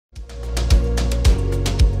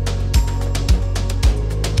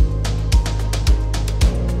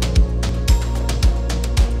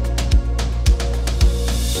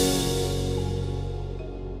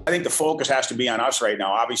think the focus has to be on us right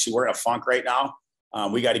now. Obviously, we're in a funk right now.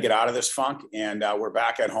 We got to get out of this funk, and we're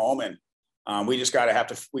back at home, and we just got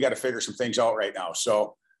to figure some things out right now.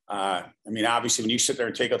 So, I mean, obviously, when you sit there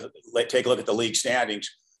and take a look at the league standings,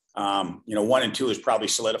 1 and 2 is probably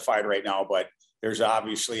solidified right now, but there's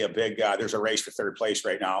obviously there's a race for third place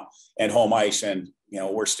right now and home ice, and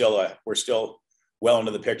we're still well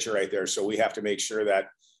into the picture right there. So we have to make sure that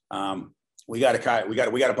we got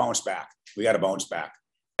to bounce back. We got to bounce back.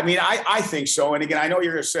 I mean, I think so. And again, I know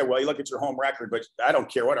you're going to say, well, you look at your home record, but I don't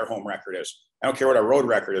care what our home record is. I don't care what our road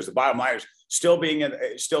record is. The bottom line is still being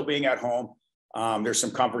at home. There's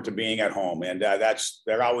some comfort to being at home, and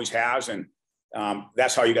there always has. And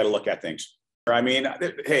that's how you got to look at things. I mean,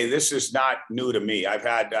 hey, this is not new to me. I've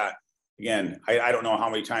had, again, I don't know how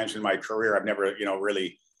many times in my career I've never,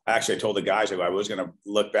 really. Actually, I told the guys I was going to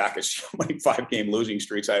look back at so many 5-game losing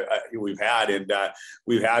streaks we've had, and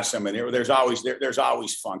we've had some, and there's always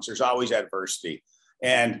funks, there's always adversity,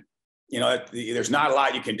 and there's not a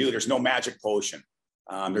lot you can do. There's no magic potion,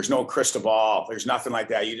 there's no crystal ball, there's nothing like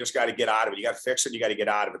that. You just got to get out of it. You got to fix it. You got to get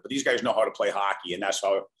out of it. But these guys know how to play hockey, and that's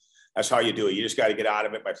how you do it. You just got to get out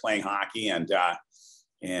of it by playing hockey, and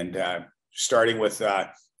starting with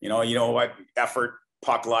effort,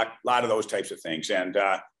 puck luck, a lot of those types of things. And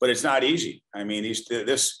but it's not easy. I mean,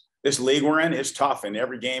 this league we're in is tough, and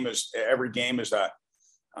every game is it's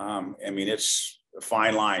a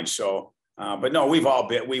fine line. So, but no,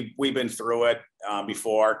 we've been through it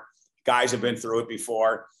before. Guys have been through it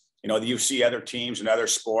before. You see other teams and other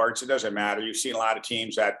sports. It doesn't matter. You've seen a lot of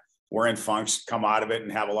teams that were in funks come out of it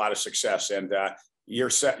and have a lot of success. And you're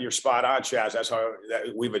spot on, Chaz. That's how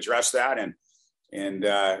we've addressed that. And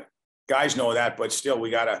guys know that, but still we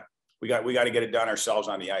gotta get it done ourselves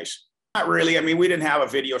on the ice. Not really. I mean, we didn't have a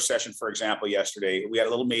video session, for example, yesterday. We had a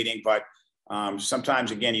little meeting, but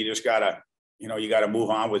sometimes again, you just gotta move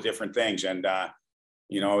on with different things, and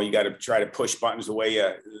you got to try to push buttons the way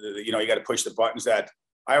you got to push the buttons that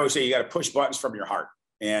I always say. You got to push buttons from your heart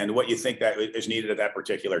and what you think that is needed at that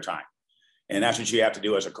particular time, and that's what you have to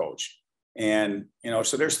do as a coach. And,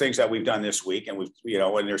 so there's things that we've done this week, and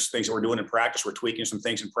and there's things that we're doing in practice. We're tweaking some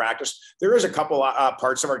things in practice. There is a couple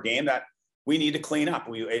parts of our game that we need to clean up.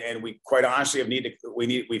 We quite honestly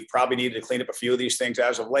we've probably needed to clean up a few of these things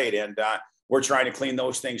as of late. And we're trying to clean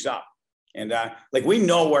those things up. And we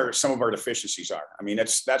know where some of our deficiencies are. I mean,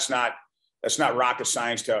 that's not rocket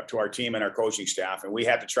science to our team and our coaching staff. And we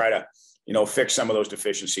have to try to, fix some of those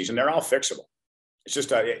deficiencies, and they're all fixable. It's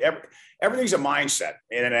just everything's a mindset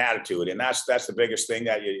and an attitude, and that's the biggest thing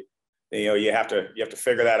that you have to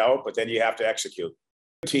figure that out. But then you have to execute.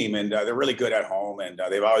 Team, and they're really good at home, and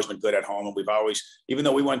they've always been good at home. And we've always, even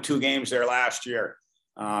though we won 2 games there last year,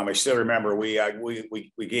 I still remember we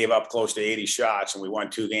gave up close to 80 shots and we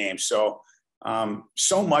won 2 games. So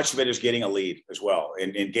so much of it is getting a lead as well,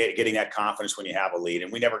 and getting that confidence when you have a lead.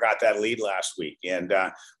 And we never got that lead last week, and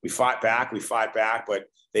we fought back, but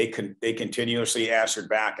they continuously answered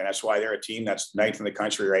back, and that's why they're a team that's 9th in the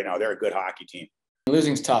country right now. They're a good hockey team.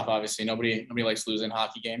 Losing's tough, obviously. Nobody likes losing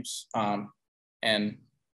hockey games. And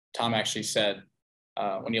Tom actually said,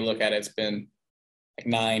 when you look at it, it's been like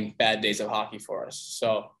 9 bad days of hockey for us.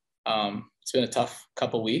 So it's been a tough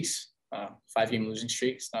couple weeks. 5-game losing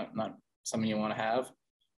streak. It's not something you want to have.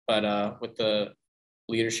 But with the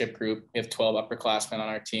leadership group, we have 12 upperclassmen on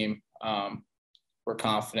our team. We're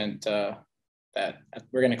confident that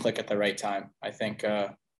we're going to click at the right time. I think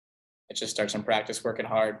it just starts in practice, working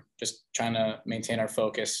hard, just trying to maintain our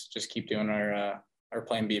focus, just keep doing our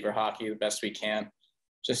playing Beaver hockey the best we can.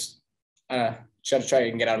 Just try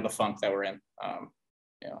and get out of the funk that we're in.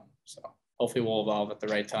 So hopefully we'll evolve at the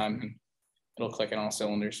right time, and it'll click in all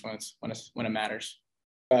cylinders when it matters.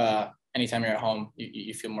 Anytime you're at home,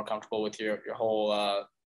 you feel more comfortable with your whole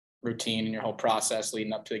routine and your whole process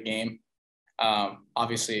leading up to the game.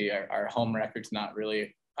 Obviously our home record's not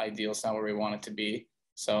really ideal. It's not where we want it to be.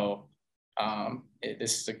 So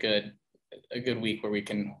this is a good week where we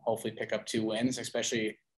can hopefully pick up 2 wins,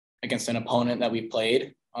 especially against an opponent that we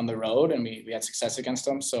played on the road and we had success against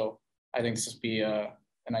them. So I think this would be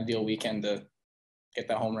an ideal weekend to get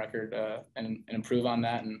that home record and improve on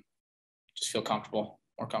that, and just feel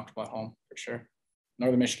more comfortable at home for sure.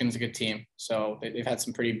 Northern Michigan's a good team. So they've had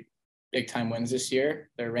some pretty big time wins this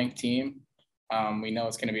year. They're a ranked team. We know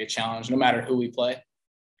it's going to be a challenge no matter who we play.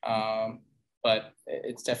 But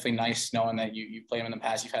it's definitely nice knowing that you played them in the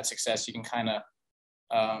past, you've had success. You can kind of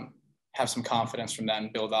have some confidence from that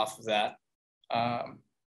and build off of that.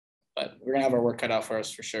 But we're going to have our work cut out for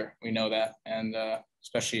us for sure. We know that. And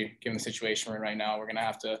especially given the situation we're in right now, we're going to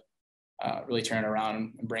have to really turn it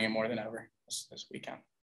around and bring it more than ever this weekend.